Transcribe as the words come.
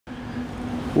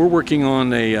We're working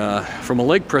on from a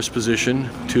leg press position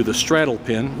to the straddle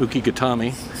pin, Uki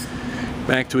Gatame,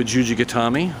 back to a Juji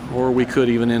Gatame, or we could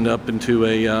even end up into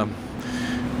a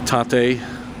tate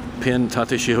pin,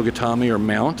 tate shiho gatame, or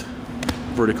mount,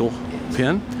 vertical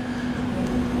pin.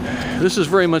 This is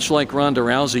very much like Ronda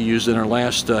Rousey used in her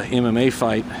last MMA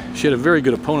fight. She had a very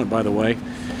good opponent, by the way,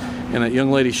 and that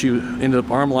young lady she ended up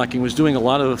arm locking was doing a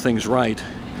lot of the things right,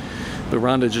 but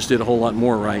Ronda just did a whole lot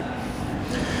more right.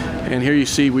 And here you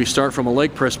see we start from a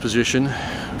leg press position.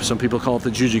 Some people call it the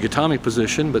Juji Gatame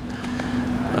position, but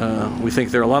we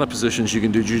think there are a lot of positions you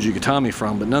can do Juji Gatame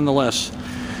from, but nonetheless,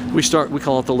 we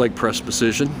call it the leg press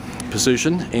position,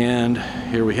 and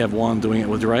here we have Juan doing it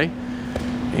with Dre,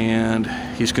 and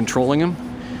he's controlling him.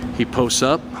 He posts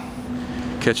up,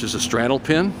 catches a straddle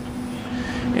pin,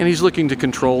 and he's looking to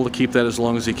control to keep that as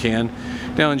long as he can.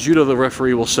 Now in judo, the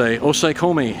referee will say, "Osai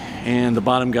komi," and the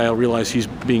bottom guy will realize he's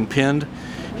being pinned.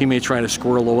 He may try to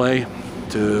squirrel away,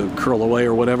 to curl away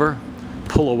or whatever,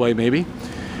 pull away maybe.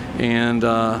 And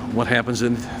what happens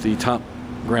in the top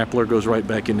grappler goes right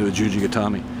back into a Juji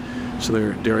Gatame. So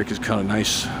there, Derek has caught a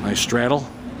nice straddle,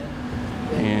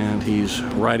 and he's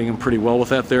riding him pretty well with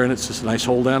that there, and it's just a nice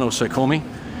hold down, Osai komi,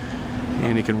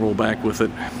 and he can roll back with it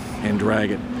and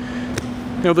drag it.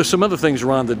 You know, there's some other things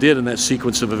Ronda did in that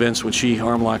sequence of events when she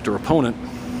arm locked her opponent,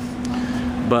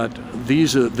 but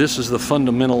this is the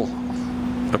fundamental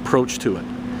approach to it,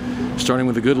 starting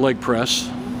with a good leg press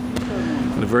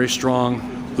and a very strong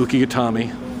Uki Gatame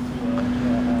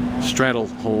straddle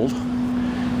hold,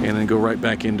 and then go right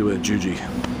back into a Juji.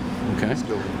 Okay.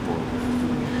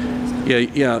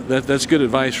 Yeah, that's good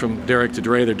advice from Derek to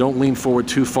Dre there. Don't lean forward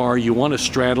too far. You want to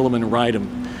straddle him and ride him.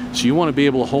 So you want to be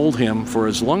able to hold him for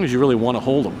as long as you really want to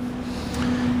hold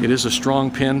him. It is a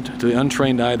strong pin. To the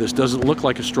untrained eye, this doesn't look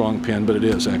like a strong pin, but it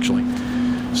is actually.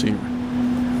 See.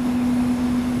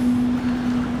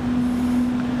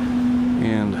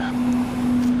 And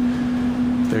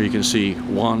there you can see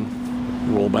Juan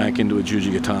roll back into a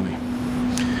Juji Gatame.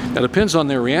 Now it depends on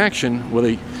their reaction,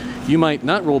 whether you might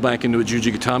not roll back into a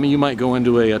Juji Gatame, you might go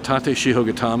into a tate shiho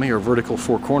gatame, or vertical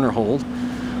four-corner hold,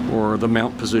 or the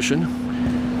mount position.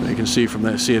 You can see from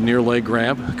that, see a near leg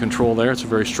grab, control there. It's a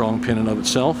very strong pin in of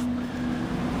itself.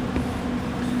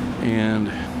 And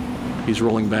he's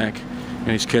rolling back,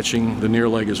 and he's catching the near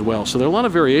leg as well. So there are a lot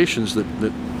of variations that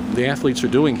the athletes are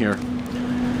doing here.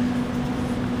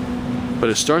 But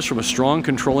it starts from a strong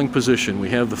controlling position. We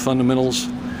have the fundamentals,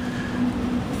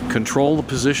 control the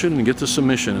position and get the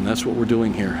submission, and that's what we're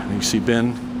doing here. And you see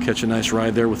Ben catch a nice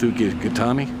ride there with Uki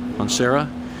Gatame on Sarah,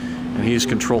 and he's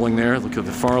controlling there. Look at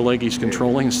the far leg he's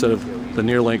controlling instead of the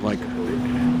near leg like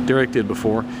Derek did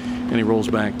before, and he rolls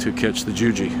back to catch the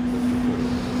Juji.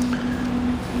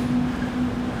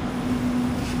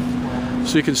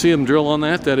 So you can see him drill on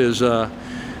that. That is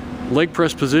leg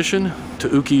press position to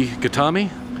Uki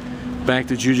Gatame, back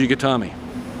to Juji Gatame.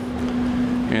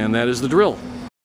 And that is the drill.